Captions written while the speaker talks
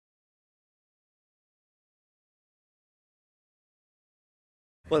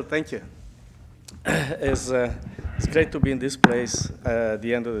Well, thank you. It's great to be in this place at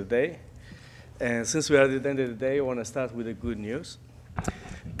the end of the day. And since we are at the end of the day, I want to start with the good news.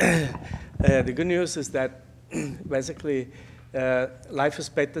 The good news is that basically life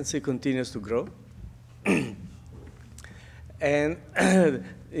expectancy continues to grow. And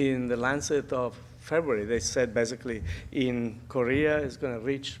in the Lancet of February, they said basically in Korea it's going to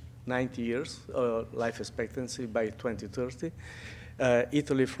reach 90 years life expectancy by 2030.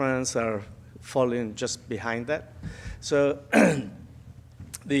 Italy, France are falling just behind that. So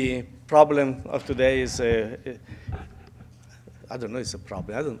the problem of today is, I don't know, it's a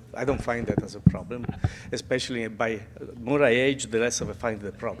problem. I don't find that as a problem, especially by more I age, the less I find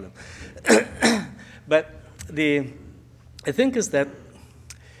the problem. But I think is that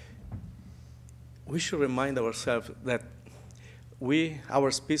we should remind ourselves that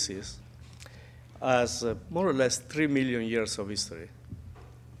our species, has more or less 3 million years of history.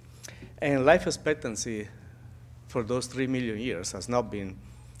 And life expectancy for those 3 million years has not been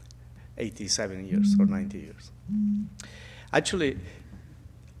 87 years or 90 years. Actually,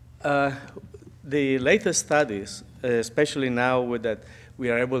 the latest studies, especially now with that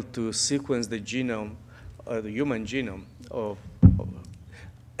we are able to sequence the genome, the human genome or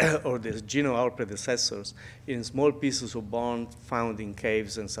the genome of our predecessors in small pieces of bone found in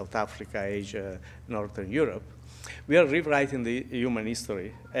caves in South Africa, Asia, Northern Europe. We are rewriting the human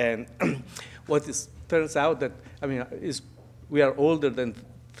history. And what turns out that, we are older than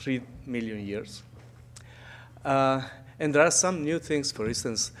 3 million years. And there are some new things. For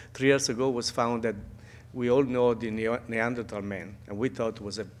instance, 3 years ago was found that we all know the Neanderthal man, and we thought it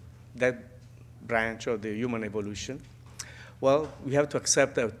was that branch of the human evolution. Well, we have to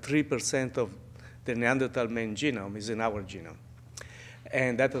accept that 3% of the Neanderthal man genome is in our genome.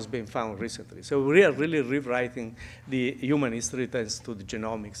 And that has been found recently. So we are really rewriting the human history thanks to the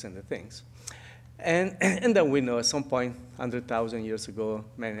genomics and the things. And then we know at some point, 100,000 years ago,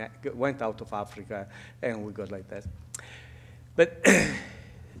 man went out of Africa, and we got like that. But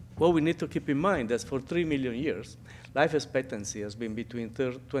what we need to keep in mind is for 3 million years, life expectancy has been between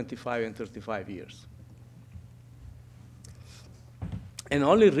 25 and 35 years. And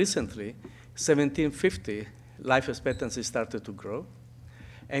only recently, 1750, life expectancy started to grow,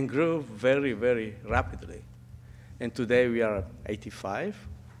 and grew very, very rapidly. And today we are at 85,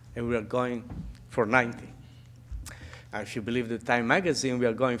 and we are going for 90. If you believe the Time magazine, we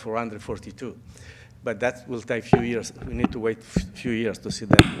are going for 142. But that will take a few years. We need to wait a few years to see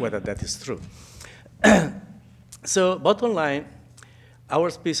whether that is true. So bottom line, our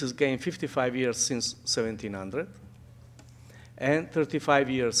species gained 55 years since 1700, and 35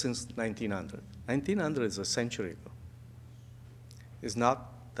 years since 1900. 1900 is a century ago. It's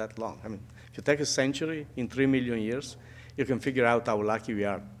not that long. If you take a century in 3 million years, you can figure out how lucky we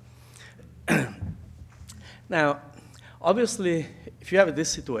are. Now, obviously, if you have this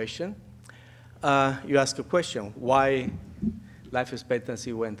situation, you ask a question, why life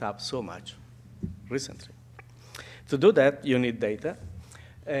expectancy went up so much recently? To do that, you need data.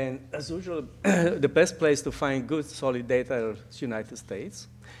 And as usual, the best place to find good, solid data is the United States.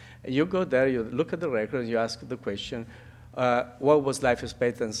 And you go there, you look at the record, and you ask the question, what was life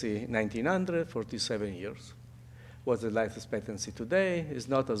expectancy in 1900? 47 years. What's the life expectancy today? It's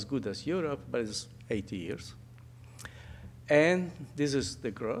not as good as Europe, but it's 80 years. And this is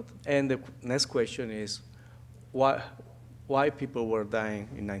the growth. And the next question is, why people were dying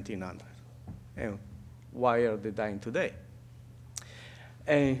in 1900? And why are they dying today?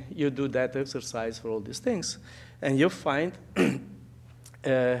 And you do that exercise for all these things. And you find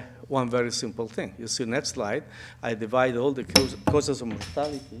one very simple thing. You see next slide, I divide all the causes of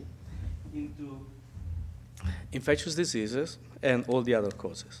mortality into infectious diseases and all the other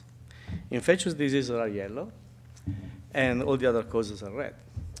causes. Infectious diseases are yellow, and all the other causes are red.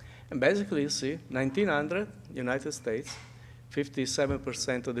 And basically, you see, 1900, United States,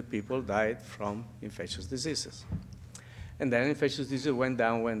 57% of the people died from infectious diseases. And then infectious diseases went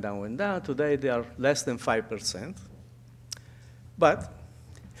down, went down, went down. Today, they are less than 5%. But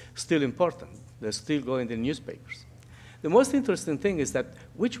still important. They're still going in the newspapers. The most interesting thing is that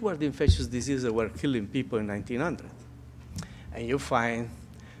which were the infectious diseases that were killing people in 1900? And you find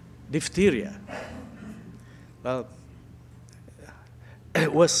diphtheria. Well,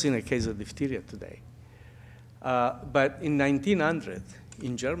 was seen a case of diphtheria today. But in 1900,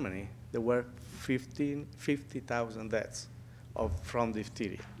 in Germany, there were 50,000 deaths from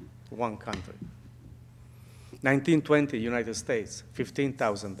diphtheria, one country. 1920, United States,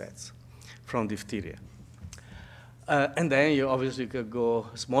 15,000 deaths from diphtheria. And then you obviously could go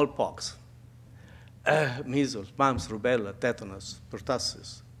smallpox. measles, mumps, rubella, tetanus,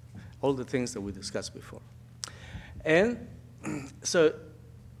 pertussis, all the things that we discussed before. And so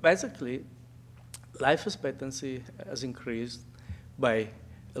basically, life expectancy has increased by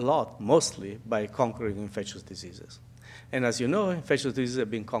a lot, mostly by conquering infectious diseases. And as you know, infectious diseases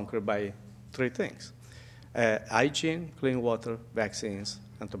have been conquered by three things: hygiene, clean water, vaccines,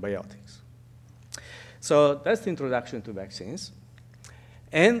 antibiotics. So that's the introduction to vaccines.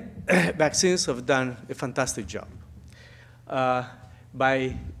 And vaccines have done a fantastic job.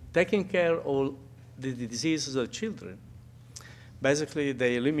 By taking care of all the diseases of children, basically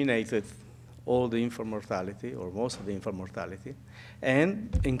they eliminated all the infant mortality, or most of the infant mortality,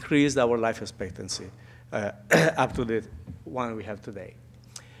 and increased our life expectancy up to the one we have today.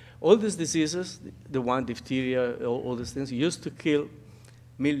 All these diseases, the one, diphtheria, all these things, used to kill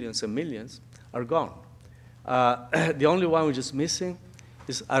millions and millions, are gone. The only one which is missing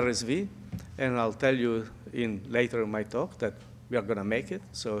is RSV, and I'll tell you later in my talk that we are going to make it,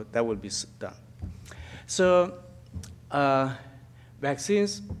 so that will be done. So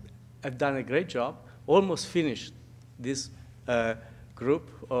vaccines have done a great job, almost finished this group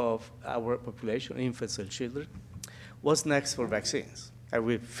of our population, infants and children. What's next for vaccines? Have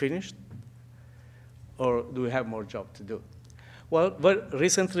we finished, or do we have more job to do? Well,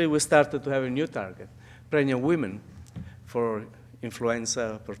 recently we started to have a new target, pregnant women for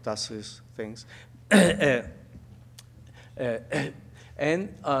influenza, pertussis, things.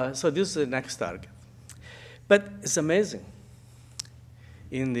 So this is the next target. But it's amazing.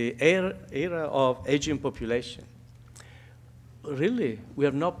 In the era of aging population, really, we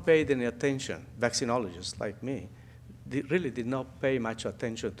have not paid any attention, vaccinologists like me, they really did not pay much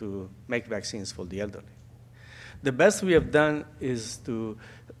attention to make vaccines for the elderly. The best we have done is to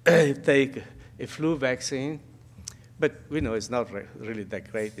take a flu vaccine, but we know it's not really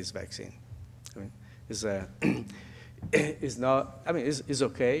that great, this vaccine. I mean, it's not, I mean, it's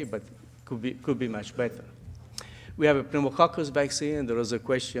okay, but could be much better. We have a pneumococcus vaccine, and there was a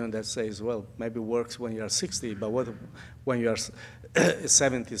question that says, well, maybe it works when you are 60, but what when you are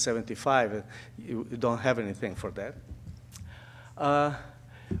 70, 75, you don't have anything for that.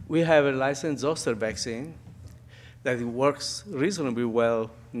 We have a licensed zoster vaccine that works reasonably well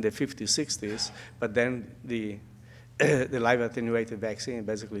in the 50s, 60s, but then the live attenuated vaccine,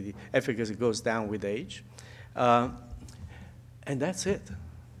 basically the efficacy goes down with age. And that's it.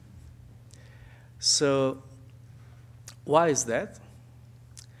 So why is that?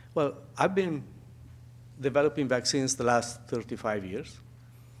 Well, I've been developing vaccines the last 35 years.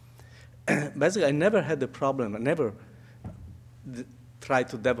 Basically, I never had the problem. I never tried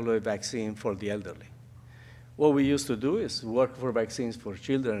to develop a vaccine for the elderly. What we used to do is work for vaccines for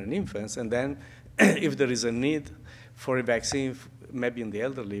children and infants, and then if there is a need for a vaccine, maybe in the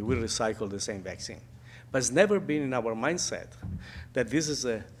elderly, we recycle the same vaccine. But it's never been in our mindset that this is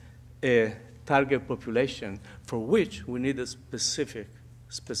a target population for which we need a specific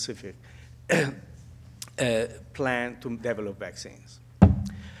plan to develop vaccines.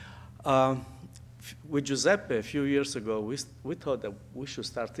 With Giuseppe, a few years ago, we thought that we should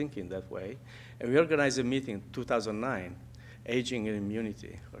start thinking that way, and we organized a meeting in 2009, Aging and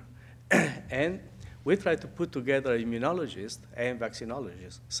Immunity. And we tried to put together immunologists and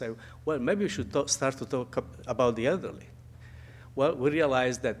vaccinologists, say, well, maybe we should start to talk about the elderly. Well, we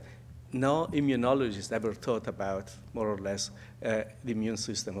realized that no immunologist ever thought about, more or less, the immune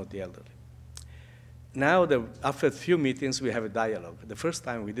system of the elderly. Now, after a few meetings, we have a dialogue. The first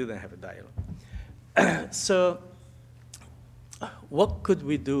time, we didn't have a dialogue. So what could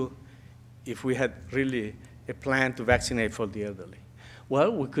we do if we had really a plan to vaccinate for the elderly?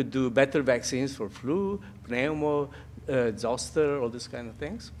 Well, we could do better vaccines for flu, pneumo, zoster, all these kind of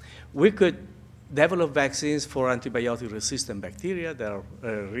things. We could develop vaccines for antibiotic-resistant bacteria that are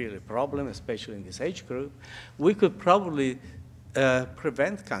really a problem, especially in this age group. We could probably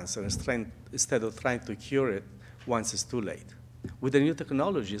prevent cancer instead of trying to cure it once it's too late. With the new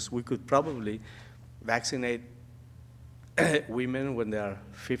technologies, we could probably vaccinate women when they are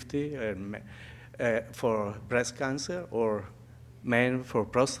 50 for breast cancer, or men for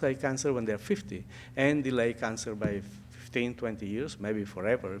prostate cancer when they're 50, and delay cancer by 15, 20 years, maybe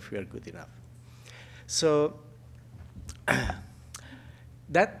forever if we are good enough. So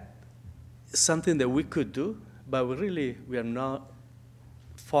that is something that we could do, but we are not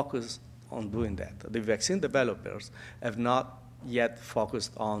focused on doing that. The vaccine developers have not yet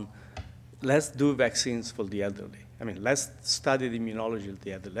focused on, let's do vaccines for the elderly. I mean, let's study the immunology of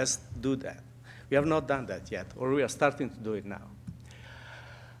the elderly. Let's do that. We have not done that yet, or we are starting to do it now.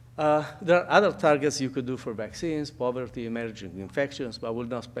 There are other targets you could do for vaccines, poverty, emerging infections, but I will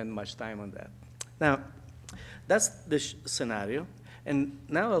not spend much time on that. Now, that's the scenario. And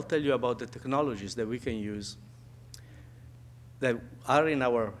now I'll tell you about the technologies that we can use that are in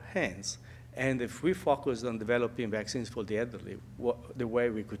our hands. And if we focus on developing vaccines for the elderly, the way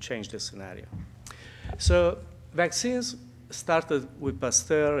we could change the scenario. So vaccines started with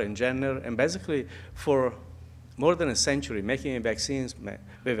Pasteur and Jenner, and basically for more than a century, making a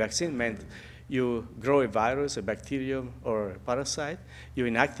vaccine meant you grow a virus, a bacterium, or a parasite, you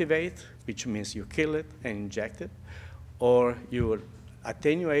inactivate, which means you kill it and inject it, or you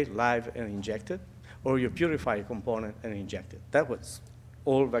attenuate live and inject it, or you purify a component and inject it. That was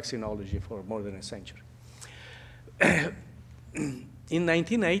all vaccinology for more than a century. In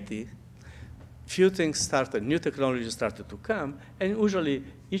 1980, few things started, new technologies started to come, and usually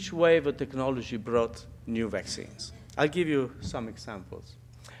each wave of technology brought new vaccines. I'll give you some examples.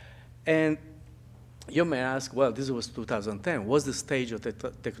 And you may ask, well, this was 2010. What's the stage of the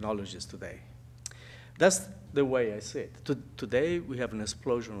technologies today? That's the way I see it. Today, we have an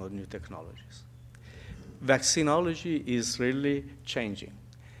explosion of new technologies. Vaccinology is really changing.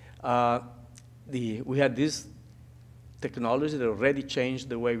 We had this technology that already changed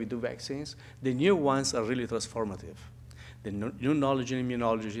the way we do vaccines. The new ones are really transformative. The new knowledge in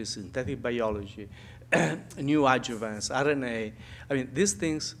immunology, synthetic biology, new adjuvants, RNA. I mean, these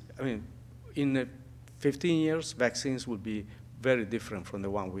things, I mean, in 15 years, vaccines will be very different from the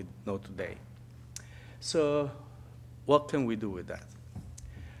one we know today. So what can we do with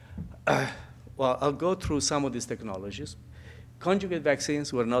that? Well, I'll go through some of these technologies. Conjugate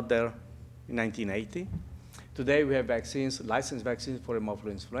vaccines were not there in 1980. Today, we have vaccines, licensed vaccines for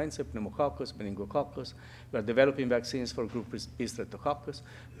Haemophilus influenza, pneumococcus, meningococcus. We are developing vaccines for group B streptococcus.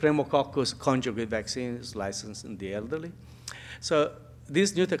 Pneumococcus conjugate vaccines licensed in the elderly. So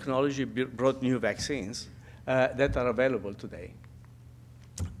this new technology brought new vaccines that are available today.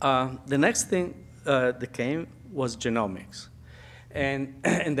 The next thing that came was genomics. And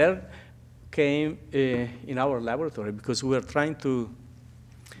that came in our laboratory because we were trying to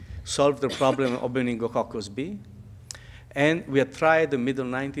solve the problem of meningococcus B. And we had tried in the middle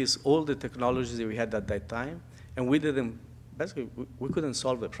 90s all the technologies that we had at that time, and we didn't, basically, we couldn't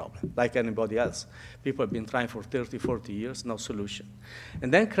solve the problem like anybody else. People have been trying for 30, 40 years, no solution.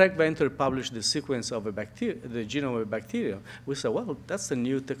 And then Craig Venter published the sequence of a bacteria, the genome of a bacterium. We said, well, that's a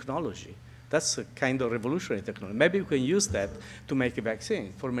new technology. That's a kind of revolutionary technology. Maybe we can use that to make a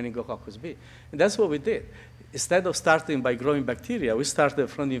vaccine for meningococcus B. And that's what we did. Instead of starting by growing bacteria, we started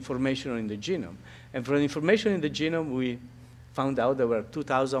from the information in the genome. And from the information in the genome, we found out there were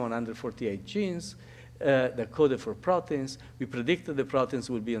 2,148 genes that coded for proteins. We predicted the proteins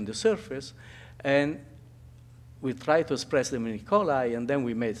would be on the surface. And we tried to express them in E. coli, and then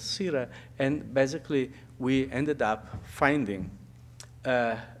we made sera. And basically, we ended up finding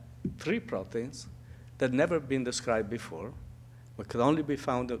 3 proteins that had never been described before, but could only be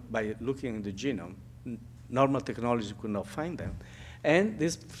found by looking in the genome. Normal technology could not find them. And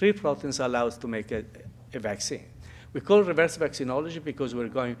these 3 proteins allow us to make a vaccine. We call it reverse vaccinology because we're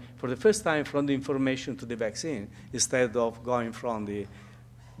going, for the first time, from the information to the vaccine, instead of going from the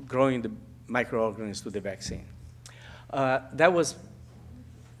growing the microorganisms to the vaccine. That was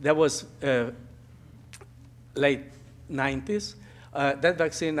late 90s. That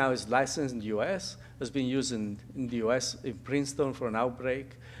vaccine now is licensed in the US, has been used in the US, in Princeton for an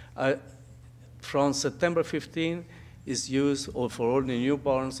outbreak. From September 15, is used for all the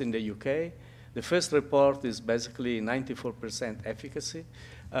newborns in the UK. The first report is basically 94% efficacy,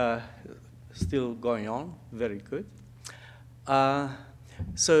 still going on, very good.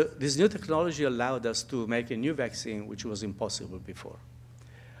 So this new technology allowed us to make a new vaccine, which was impossible before.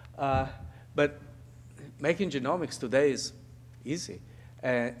 But making genomics today is easy.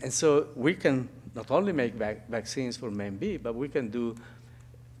 And so we can not only make vaccines for MenB, but we can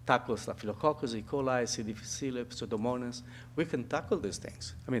tackle Staphylococcus, E. coli, C. difficile, Pseudomonas. We can tackle these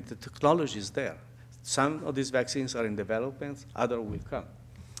things. I mean, the technology is there. Some of these vaccines are in development, others will come.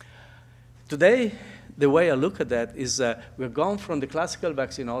 Today, the way I look at that is we've gone from the classical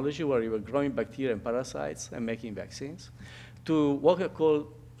vaccinology, where you were growing bacteria and parasites and making vaccines, to what I call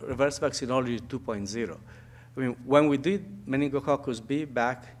reverse vaccinology 2.0. I mean, when we did meningococcus B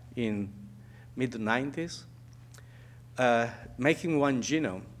back in mid-90s, making one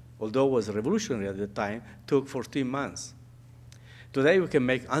genome, although it was revolutionary at the time, took 14 months. Today, we can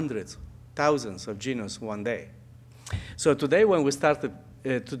make hundreds, thousands of genomes one day. So today, when we started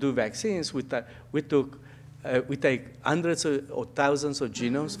to do vaccines, we take hundreds or thousands of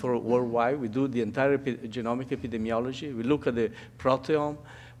genomes for worldwide. We do the entire genomic epidemiology. We look at the proteome.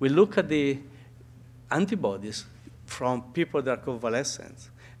 We look at the antibodies from people that are convalescent.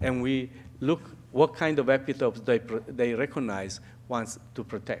 and we look what kind of epitopes they recognize wants to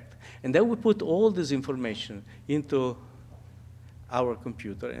protect. And then we put all this information into our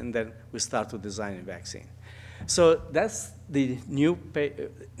computer, and then we start to design a vaccine. So that's the new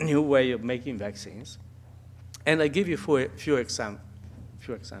way of making vaccines. And I give you a few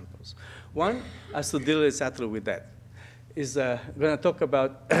examples. One has to deal exactly with that. Is going to talk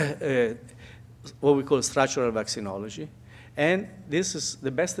about what we call structural vaccinology. And this is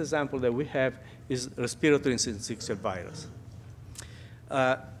the best example that we have is respiratory syncytial virus.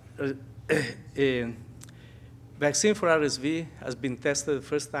 A vaccine for RSV has been tested the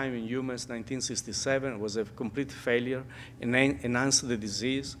first time in humans in 1967. It was a complete failure, enhanced the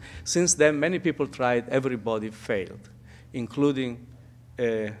disease. Since then, many people tried, everybody failed, including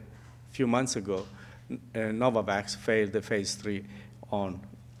a few months ago, Novavax failed the phase 3 on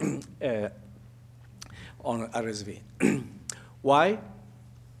RSV. Why?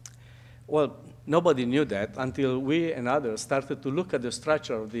 Well, nobody knew that until we and others started to look at the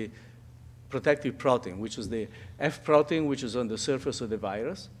structure of the protective protein, which is the F protein, which is on the surface of the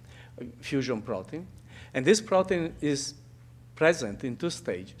virus, fusion protein. And this protein is present in two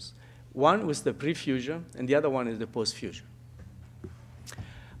stages. One was the pre-fusion, and the other one is the post-fusion.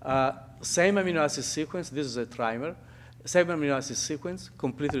 Same amino acid sequence, this is a trimer. Same amino acid sequence,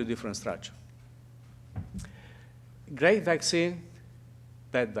 completely different structure. Great vaccine,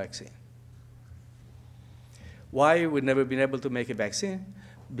 bad vaccine. Why we've never been able to make a vaccine?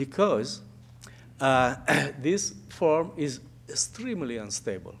 Because this form is extremely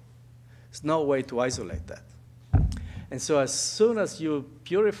unstable. There's no way to isolate that. And so as soon as you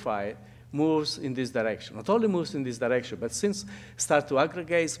purify it, moves in this direction. Not only moves in this direction, but since start to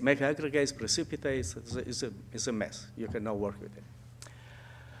aggregate, make aggregates, precipitates, it's a mess. You cannot work with it.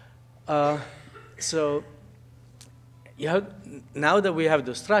 So now that we have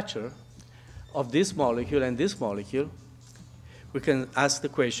the structure of this molecule and this molecule, we can ask the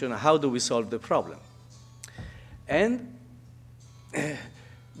question, how do we solve the problem? And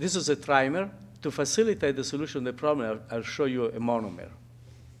this is a trimer. To facilitate the solution of the problem, I'll show you a monomer.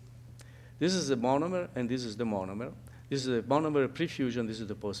 This is the monomer, and this is the monomer. This is the monomer pre-fusion, this is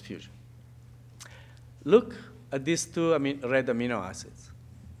the post-fusion. Look at these two red amino acids.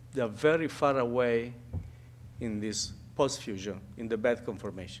 They are very far away in this post-fusion, in the bad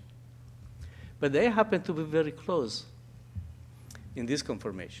conformation. But they happen to be very close in this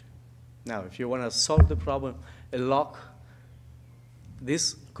conformation. Now, if you want to solve the problem and lock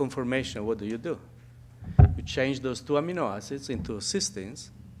this conformation, what do? You change those two amino acids into cysteines,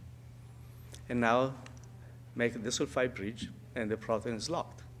 and now make a disulfide bridge, and the protein is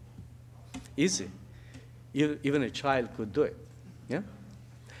locked. Easy. Even a child could do it. Yeah?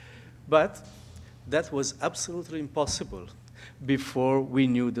 But that was absolutely impossible before we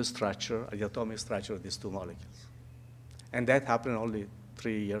knew the structure, the atomic structure of these two molecules. And that happened only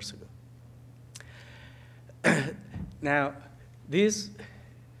 3 years ago. Now, this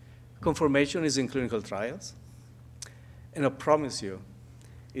conformation is in clinical trials, and I promise you,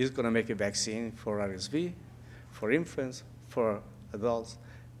 it's going to make a vaccine for RSV, for infants, for adults,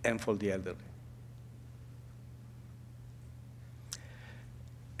 and for the elderly.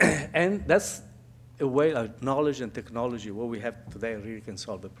 And that's a way of knowledge and technology, what we have today really can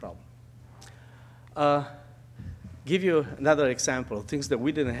solve the problem. Give you another example of things that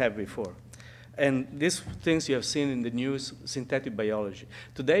we didn't have before. And these things you have seen in the news, synthetic biology.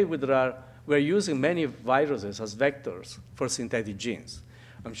 Today, we're using many viruses as vectors for synthetic genes.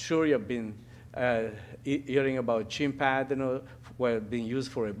 I'm sure you've been hearing about chimp adeno, where being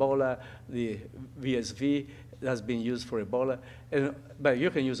used for Ebola, the VSV has been used for Ebola. But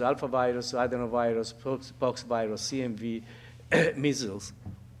you can use alpha virus, adenovirus, pox virus, CMV, measles.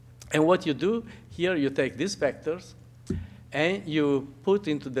 And what you do here, you take these vectors, and you put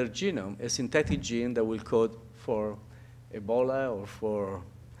into their genome a synthetic gene that will code for Ebola or for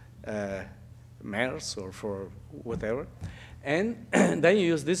MERS or for whatever. And then you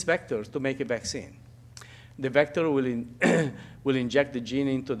use these vectors to make a vaccine. The vector will inject the gene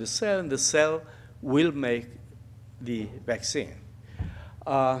into the cell, and the cell will make the vaccine.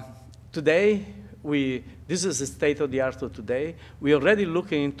 Today, this is the state of the art of today. We're already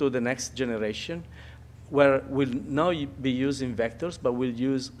looking into the next generation, where we'll not be using vectors, but we'll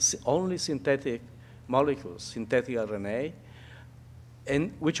use only synthetic molecules, synthetic RNA,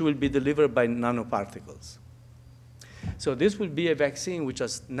 and which will be delivered by nanoparticles. So this will be a vaccine which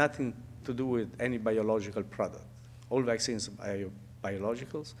has nothing to do with any biological product. All vaccines are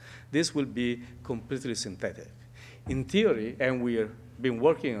biologicals. This will be completely synthetic. In theory, and we've been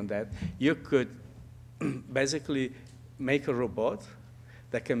working on that, you could basically make a robot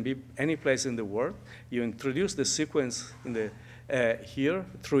that can be any place in the world. You introduce the sequence in the, here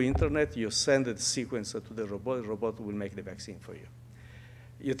through internet. You send the sequence to the robot will make the vaccine for you.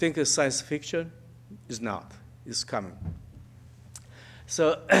 You think it's science fiction? It's not. It's coming.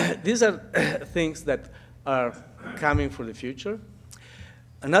 So these are things that are coming for the future.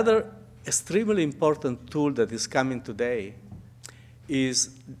 Another extremely important tool that is coming today is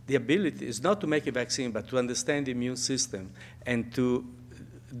the ability, is not to make a vaccine, but to understand the immune system and to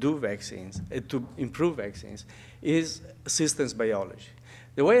do vaccines, to improve vaccines, is systems biology.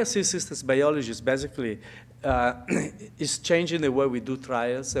 The way I see systems biology is basically is changing the way we do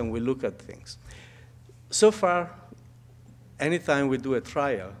trials and we look at things. So far, anytime we do a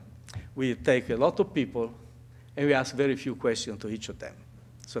trial, we take a lot of people and we ask very few questions to each of them.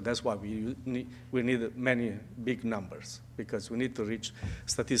 So that's why we need many big numbers, because we need to reach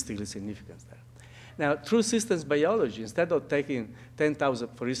statistical significance there. Now, through systems biology, instead of taking 10,000,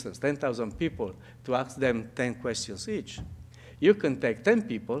 for instance, 10,000 people to ask them 10 questions each, you can take 10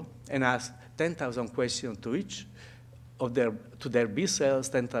 people and ask 10,000 questions to each of their B cells,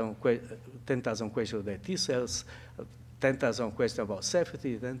 10,000 questions of their T cells, 10,000 questions about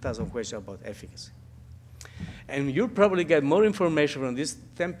safety, 10,000 questions about efficacy. And you'll probably get more information from these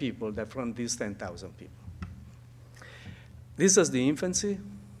 10 people than from these 10,000 people. This is the infancy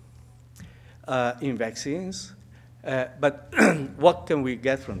in vaccines. But what can we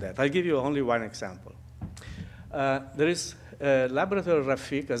get from that? I'll give you only one example. There is laboratory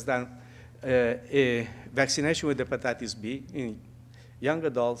Rafik has done a vaccination with hepatitis B in young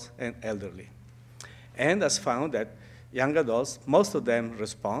adults and elderly, and has found that young adults, most of them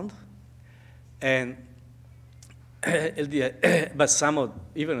respond, and but some of,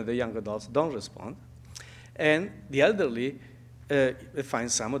 even the young adults don't respond, and the elderly, they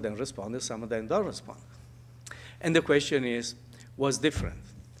find some of them respond and some of them don't respond. And the question is, what's different?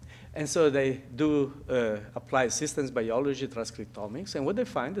 And so they do apply systems biology, transcriptomics, and what they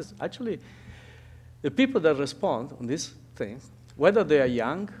find is actually the people that respond on this thing, whether they are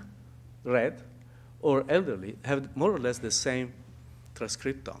young, red, or elderly, have more or less the same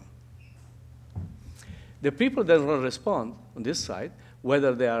transcriptome. The people that don't respond on this side,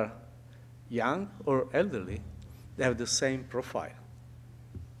 whether they are young or elderly, they have the same profile.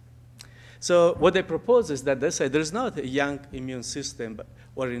 So what they propose is that they say there's not a young immune system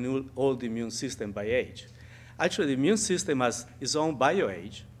or an old immune system by age. Actually, the immune system has its own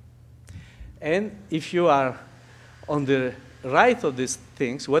bioage. And if you are on the right of these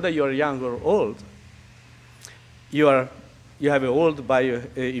things, whether you are young or old, you have an old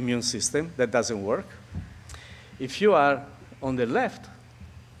immune system that doesn't work. If you are on the left,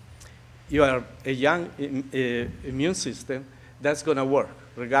 you are a young immune system that's going to work,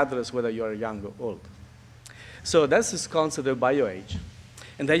 regardless whether you are young or old. So that's this concept of bioage.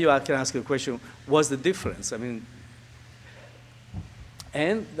 And then you can ask the question, what's the difference? I mean,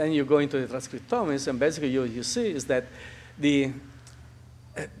 and then you go into the transcriptomics, and basically you see is that the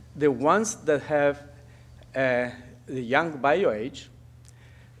ones that have the young bioage,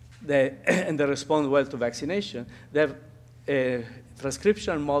 and they respond well to vaccination, they have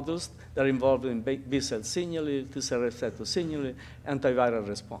transcription models that are involved in B-cell signaling, T-cell receptor signaling, antiviral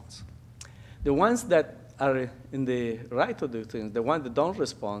response. The ones that are in the right of the things, the ones that don't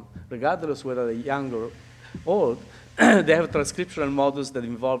respond, regardless whether they're young or old, they have transcriptional models that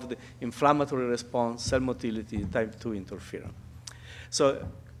involve the inflammatory response, cell motility, type 2 interferon. So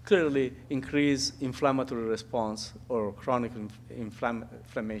clearly, increased inflammatory response or chronic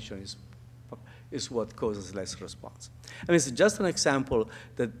inflammation is what causes less response. I mean, it's just an example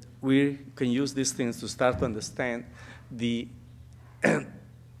that we can use these things to start to understand the,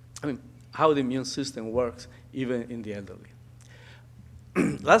 how the immune system works even in the elderly.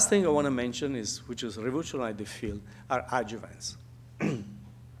 Last thing I want to mention is, which is revolutionized the field, are adjuvants.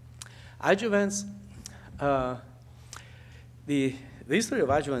 Adjuvants, the history of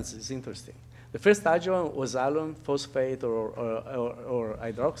adjuvants is interesting. The first adjuvant was alum phosphate or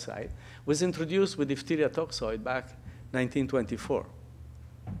hydroxide, was introduced with diphtheria toxoid back 1924.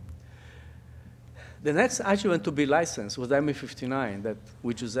 The next adjuvant to be licensed was ME59, that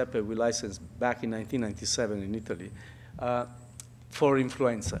with Giuseppe we licensed back in 1997 in Italy for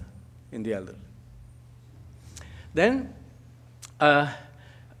influenza in the elderly. Then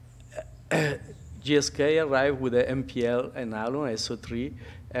GSK arrived with the MPL and alum, ISO3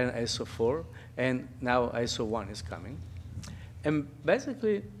 and ISO4, and now ISO1 is coming. And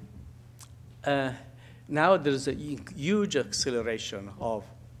basically, now there's a huge acceleration of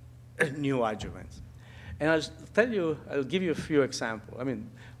new adjuvants. And I'll give you a few examples. I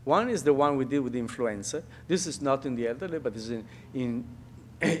mean, one is the one we did with influenza. This is not in the elderly, but is in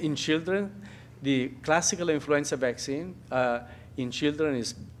in children, the classical influenza vaccine in children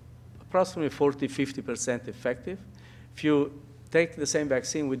is approximately 40–50% effective. If you take the same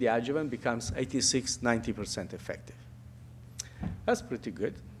vaccine with the adjuvant, it becomes 86–90% effective. That's pretty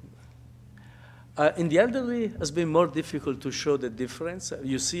good. In the elderly, it has been more difficult to show the difference.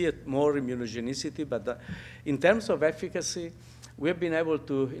 You see it more immunogenicity, but in terms of efficacy, we have been able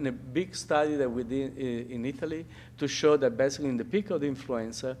to, in a big study that we did in Italy, to show that basically in the peak of the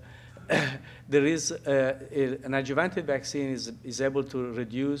influenza, there is an adjuvanted vaccine is able to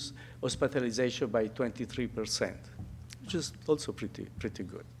reduce hospitalization by 23%, which is also pretty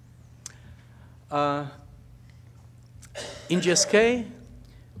good. In GSK,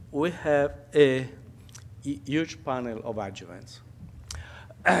 we have a huge panel of adjuvants,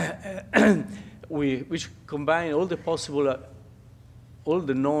 which combine all the possible, all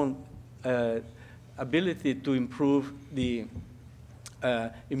the known ability to improve the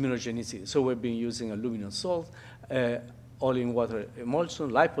immunogenicity. So we've been using aluminum salt, all-in-water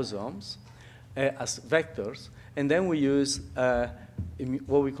emulsion, liposomes as vectors, and then we use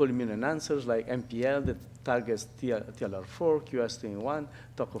what we call immune enhancers like MPL that targets TLR4, QS21,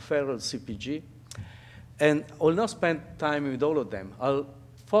 tocopherol, CpG. And I'll not spend time with all of them. I'll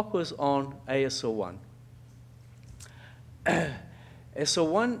focus on AS01.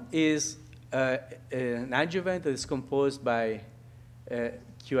 AS01 is an adjuvant that is composed by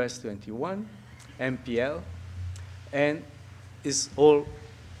QS21, MPL, and is all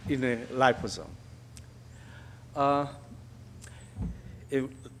in a liposome.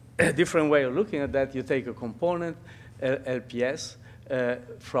 A different way of looking at that, you take a component, LPS,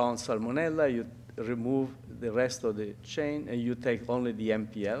 from Salmonella, you remove the rest of the chain, and you take only the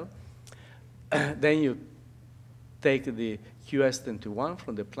MPL. Then you take the QS21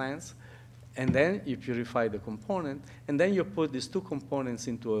 from the plants, and then you purify the component, and then you put these two components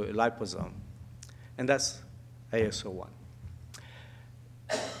into a liposome, and that's AS01.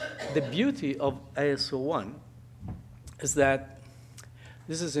 The beauty of AS01 is that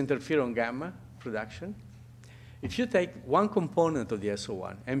this is interferon gamma production. If you take one component of the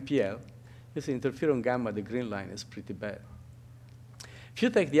AS01, MPL, this interferon gamma, the green line, is pretty bad. If you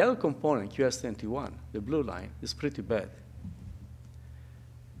take the other component, QS21, the blue line, is pretty bad.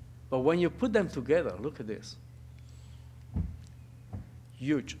 But when you put them together, look at this.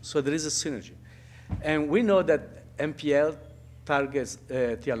 Huge. So there is a synergy. And we know that MPL targets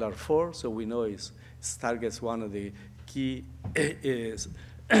TLR4, so we know it targets one of the key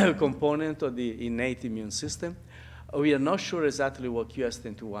component of the innate immune system. We are not sure exactly what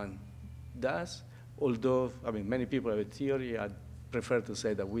QS21 does, although, I mean, many people have a theory. I prefer to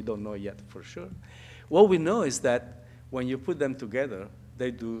say that we don't know yet for sure. What we know is that when you put them together,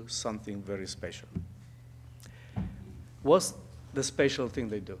 they do something very special. What's the special thing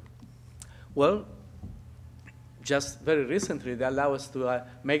they do? Well, just very recently, they allow us to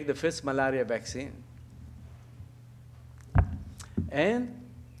make the first malaria vaccine. And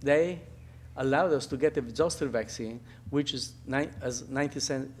they allowed us to get a zoster vaccine, which has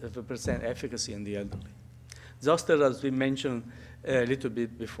 90% efficacy in the elderly. Zoster has been mentioned a little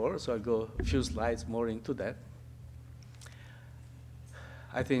bit before, so I'll go a few slides more into that.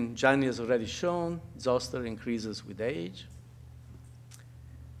 I think Gianni has already shown zoster increases with age.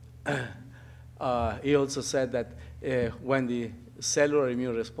 He also said that when the cellular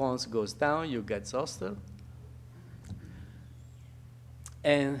immune response goes down, you get zoster.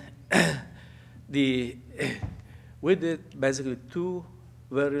 And we did basically two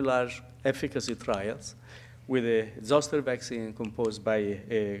very large efficacy trials with a zoster vaccine composed by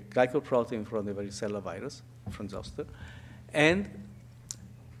a glycoprotein from the varicella virus, from zoster, and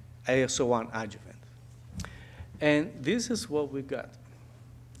AS01 adjuvant. And this is what we got.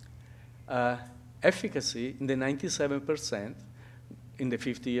 Efficacy in the 97% in the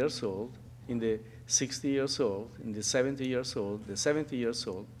 50 years old, in the 60 years old, in the 70 years old, the 70 years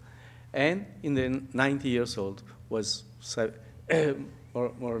old, and in the 90 years old was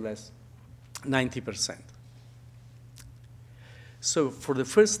more or less 90%. So for the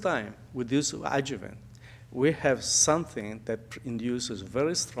first time with this adjuvant, we have something that induces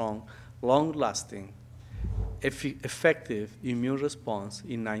very strong, long-lasting, effective immune response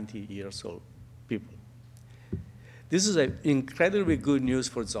in 90 years old people. This is incredibly good news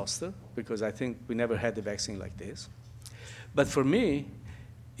for zoster, because I think we never had a vaccine like this. But for me,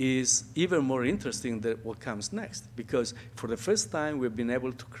 is even more interesting than what comes next, because for the first time, we've been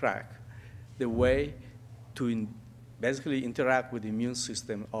able to crack the way to basically interact with the immune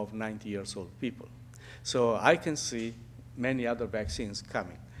system of 90 years old people. So I can see many other vaccines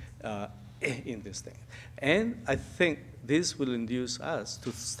coming in this thing. And I think this will induce us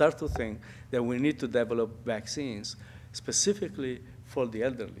to start to think that we need to develop vaccines specifically for the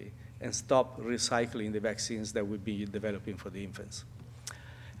elderly and stop recycling the vaccines that we'll be developing for the infants.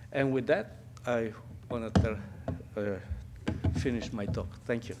 And with that, I want to finish my talk.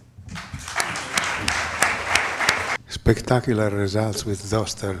 Thank you. Spectacular results with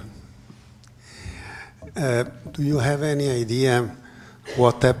zoster. Do you have any idea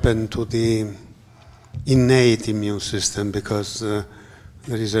what happened to the innate immune system? Because there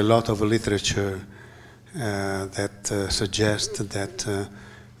is a lot of literature that suggests that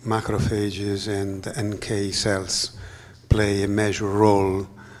macrophages and NK cells play a major role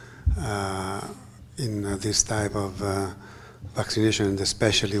in this type of vaccination, and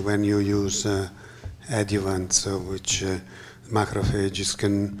especially when you use adjuvants, which macrophages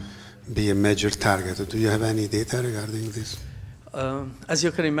can be a major target. Do you have any data regarding this? As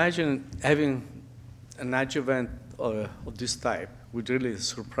you can imagine, having an adjuvant of this type would really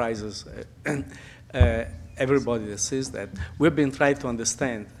surprise us. Everybody that sees that. We've been trying to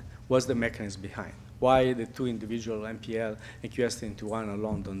understand what's the mechanism behind. Why the two individual MPL and QS21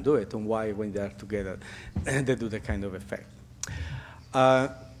 alone don't do it, and why when they are together they do the kind of effect.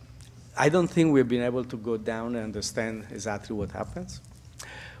 I don't think we've been able to go down and understand exactly what happens.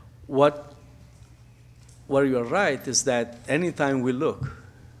 Where you're right is that anytime we look,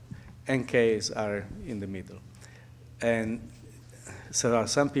 NKs are in the middle. And so there are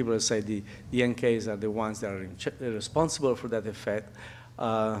some people that say the NKs are the ones that are responsible for that effect.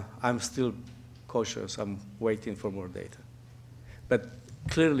 I'm still cautious. I'm waiting for more data. But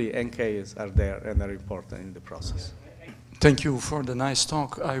clearly, NKs are there and are important in the process. Thank you for the nice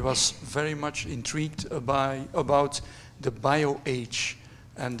talk. I was very much intrigued about the bioage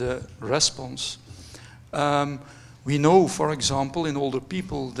and the response. We know, for example, in older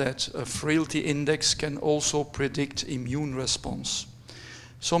people that a frailty index can also predict immune response.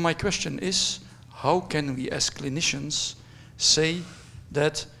 So my question is, how can we as clinicians say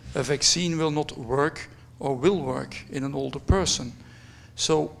that a vaccine will not work or will work in an older person?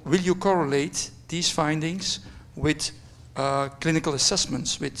 So will you correlate these findings with clinical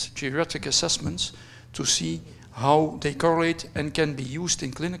assessments, with geriatric assessments, to see how they correlate and can be used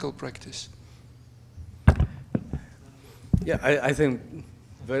in clinical practice? Yeah, I think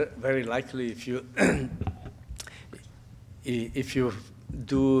very, very likely if you if you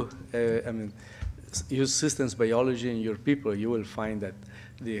do use systems biology in your people, you will find that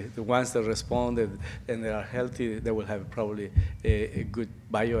the ones that responded and they are healthy, they will have probably a good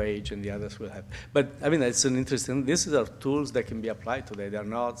bioage, and the others will have. But I mean, it's an interesting. These are tools that can be applied today. They are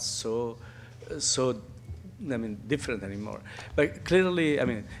not so different anymore. But clearly, I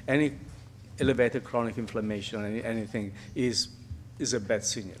mean, any elevated chronic inflammation or anything is a bad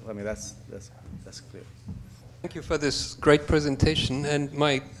signal. I mean, that's clear. Thank you for this great presentation. And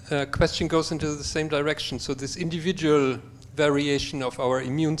my question goes into the same direction. So this individual variation of our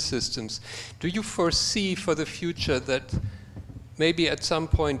immune systems, do you foresee for the future that maybe at some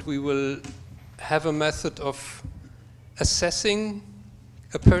point we will have a method of assessing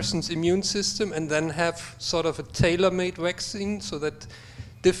a person's immune system and then have sort of a tailor-made vaccine so that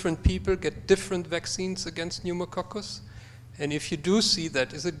different people get different vaccines against pneumococcus? And if you do see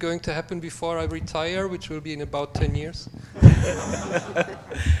that, is it going to happen before I retire, which will be in about 10 years?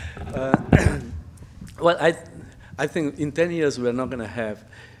 Well, I think in 10 years we're not going to have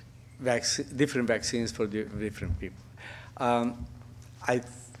different vaccines for different people.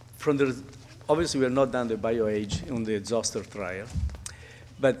 Obviously, we're not done the bioage on the zoster trial,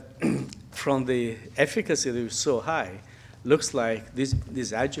 but from the efficacy that is so high, looks like this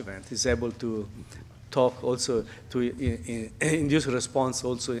adjuvant is able to talk also to induce a response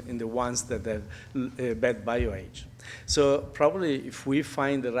also in the ones that have bad bioage. So probably if we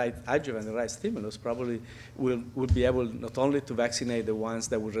find the right adjuvant, the right stimulus, probably we'll be able not only to vaccinate the ones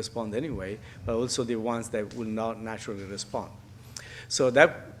that will respond anyway, but also the ones that will not naturally respond. So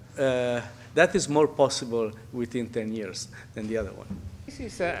that is more possible within 10 years than the other one. This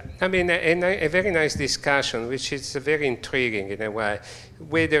is, I mean, a very nice discussion, which is very intriguing in a way,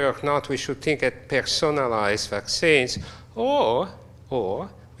 whether or not we should think at personalized vaccines, or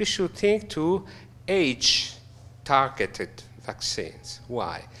we should think to age-targeted vaccines.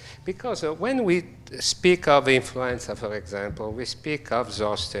 Why? Because when we speak of influenza, for example, we speak of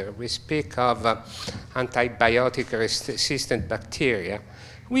zoster, we speak of antibiotic-resistant bacteria,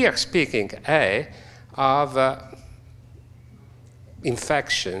 we are speaking, of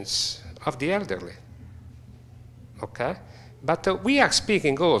infections of the elderly, okay? But we are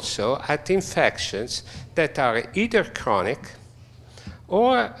speaking also at infections that are either chronic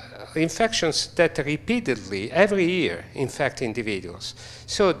or infections that repeatedly, every year, infect individuals.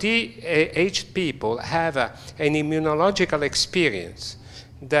 So the aged people have an immunological experience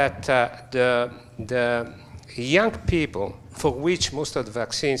that the young people, for which most of the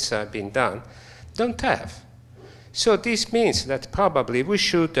vaccines have been done, don't have. So this means that probably we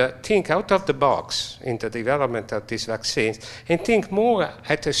should think out of the box in the development of these vaccines and think more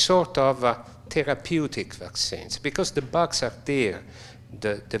at a sort of therapeutic vaccines, because the bugs are there.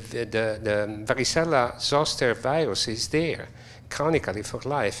 The varicella zoster virus is there chronically for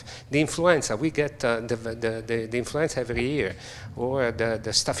life. The influenza, we get the influenza every year, or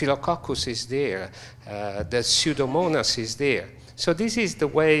the staphylococcus is there, the pseudomonas is there. So this is the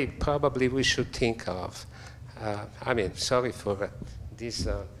way probably we should think of. I mean, sorry for this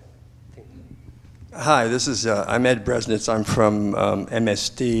thing. Hi, this is, I'm Ed Bresnitz. I'm from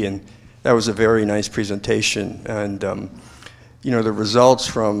MSD, and that was a very nice presentation. And, you know, the results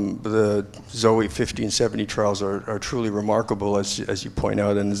from the Zoe 1570 trials are truly remarkable, as you point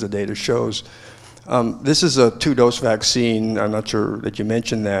out, and as the data shows. This is a 2-dose vaccine. I'm not sure that you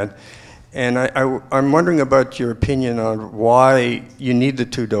mentioned that. And I'm wondering about your opinion on why you need the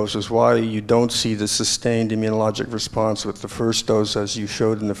 2 doses, why you don't see the sustained immunologic response with the first dose as you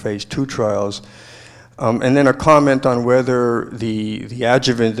showed in the phase 2 trials. And then a comment on whether the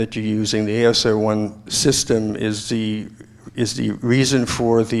adjuvant that you're using, the ASR1 system, is the reason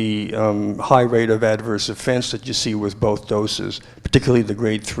for the high rate of adverse events that you see with both doses, particularly the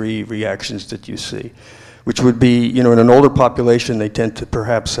grade 3 reactions that you see, which would be, you know, in an older population, they tend to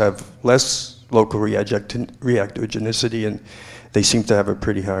perhaps have less local reactogenicity, and they seem to have a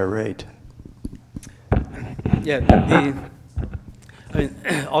pretty high rate. Yeah, I mean,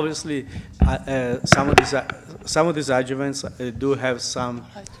 obviously, some of these adjuvants do have some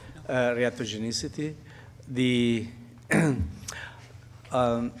reactogenicity.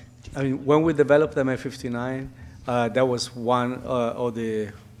 I mean, when we developed MF59, that was one of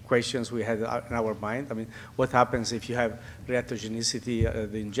the questions we had in our mind. I mean, what happens if you have reactogenicity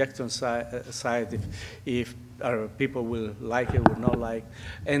at the injection site, if people will like it, will not like.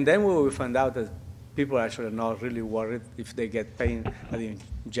 And then we will find out that people actually are not really worried if they get pain at the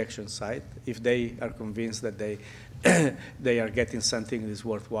injection site, if they are convinced that they are getting something that is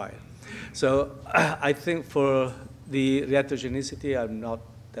worthwhile. So I think for the reactogenicity, I'm not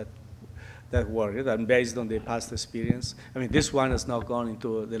that worried. I'm based on the past experience. I mean, this one has not gone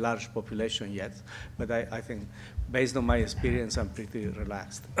into the large population yet, but I think based on my experience, I'm pretty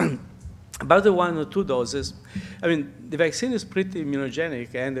relaxed. About the 1 or 2 doses, I mean, the vaccine is pretty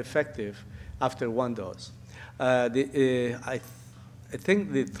immunogenic and effective after 1 dose. I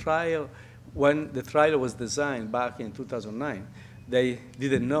think the trial, when the trial was designed back in 2009, they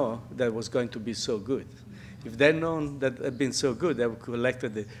didn't know that it was going to be so good. If they'd known that it had been so good, they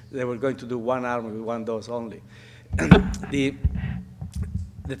were going to do 1 arm with 1 dose only. The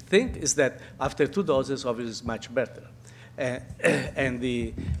thing is that after 2 doses, obviously, it's much better.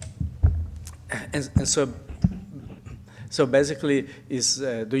 So basically,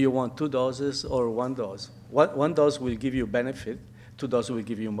 do you want 2 doses or 1 dose? 1 dose will give you benefit. 2 doses will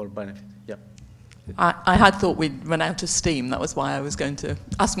give you more benefit. Yeah. I had thought we'd run out of steam. That was why I was going to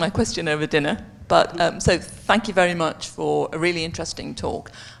ask my question over dinner. But so thank you very much for a really interesting talk.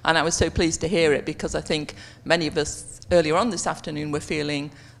 And I was so pleased to hear it, because I think many of us earlier on this afternoon were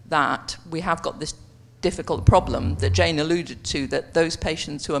feeling that we have got this difficult problem that Jane alluded to, that those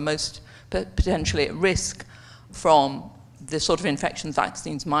patients who are most potentially at risk from the sort of infections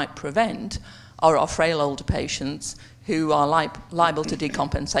vaccines might prevent are our frail older patients who are liable to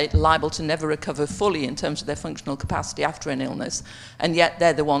decompensate, liable to never recover fully in terms of their functional capacity after an illness, and yet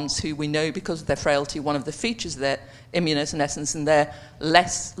they're the ones who we know, because of their frailty, one of the features of their immunosenescence, and they're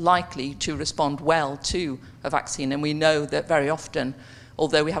less likely to respond well to a vaccine. And we know that very often,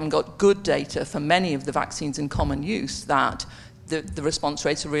 although we haven't got good data for many of the vaccines in common use, that the response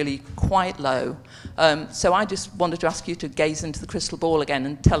rates are really quite low. So I just wanted to ask you to gaze into the crystal ball again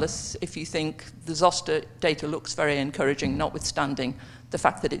and tell us if you think the Zoster data looks very encouraging, notwithstanding the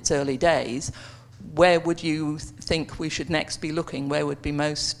fact that it's early days. Where would you think we should next be looking? Where would be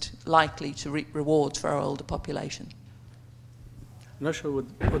most likely to reap rewards for our older population? I'm not sure what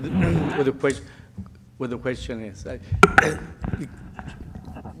the question is.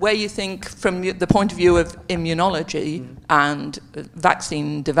 Where you think, from the point of view of immunology and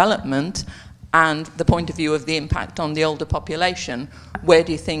vaccine development, and the point of view of the impact on the older population, where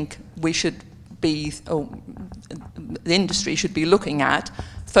do you think we should be, or the industry should be looking at,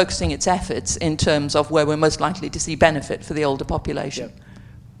 focusing its efforts in terms of where we're most likely to see benefit for the older population? Yeah.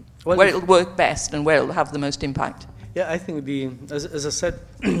 Well, where it'll work best and where it'll have the most impact? Yeah, I think as I said,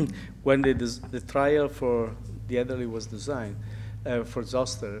 when the trial for the elderly was designed, for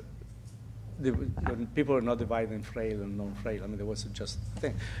zoster, when people are not divided in frail and non-frail, I mean, there was just a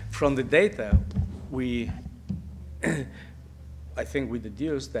thing. From the data, I think we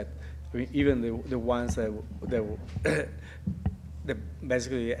deduced that, I mean, even the ones that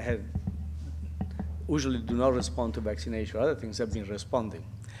basically usually do not respond to vaccination, other things have been responding.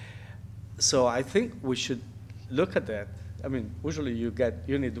 So I think we should look at that. I mean, usually you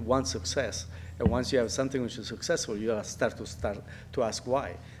need one success, and once you have something which is successful, you start to ask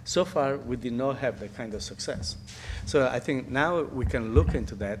why. So far, we did not have that kind of success. So I think now we can look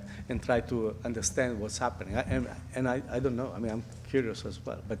into that and try to understand what's happening. And I don't know. I mean, I'm curious as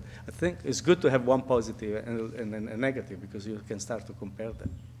well. But I think it's good to have one positive and a negative, because you can start to compare them.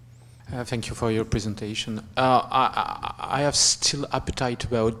 Thank you for your presentation. I have still appetite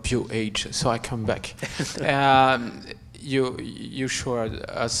about BioAge, so I come back. You showed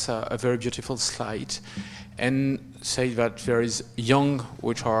us a very beautiful slide and say that there is young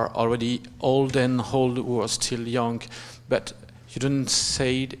which are already old and old who are still young, but you didn't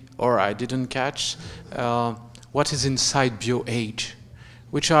say, or I didn't catch, what is inside BioAge?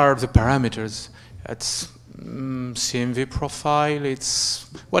 Which are the parameters? It's CMV profile,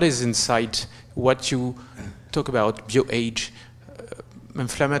 what is inside what you talk about BioAge?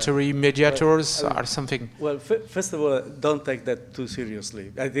 Inflammatory mediators or something? Well, first of all, don't take that too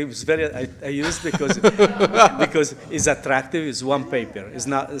seriously. I think it's I use it because because it's attractive. It's one paper. It's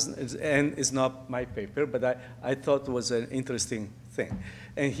not my paper, but I thought it was an interesting thing.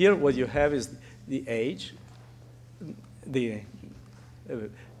 And here, what you have is the age.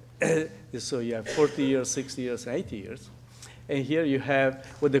 So you have 40 years, 60 years, 80 years, and here you have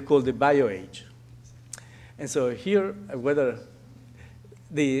what they call the BioAge. And so here, what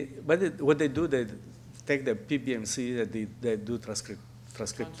they do, they take the PBMC, they do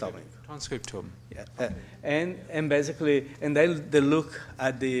transcriptomic. Transcriptome. Yeah. And basically, and then they look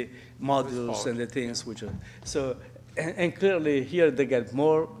at the modules and the things which are, so, and clearly here they get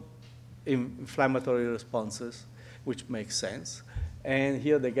more inflammatory responses, which makes sense. And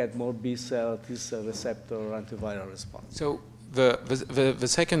here they get more B cell, T cell receptor, antiviral response. So the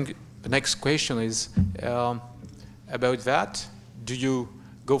next question is about that. Do you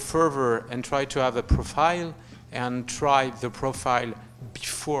go further and try to have a profile and try the profile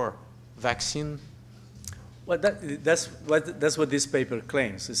before vaccine? Well, that's what this paper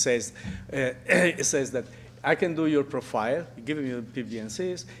claims. It says that I can do your profile, give you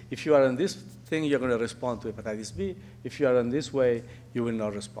PBNCs. If you are on this thing, you're going to respond to hepatitis B. If you are on this way, you will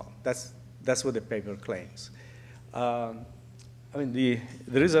not respond. That's what the paper claims. I mean,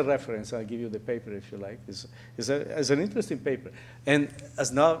 there is a reference. I'll give you the paper if you like. It's an interesting paper. And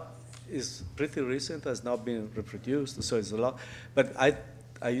is pretty recent, has not been reproduced, so it's a lot. But I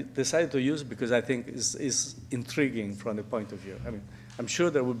decided to use it because I think it's intriguing from the point of view. I mean, I'm sure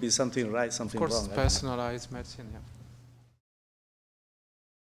there would be something right, something wrong. Of course, personalized medicine, yeah.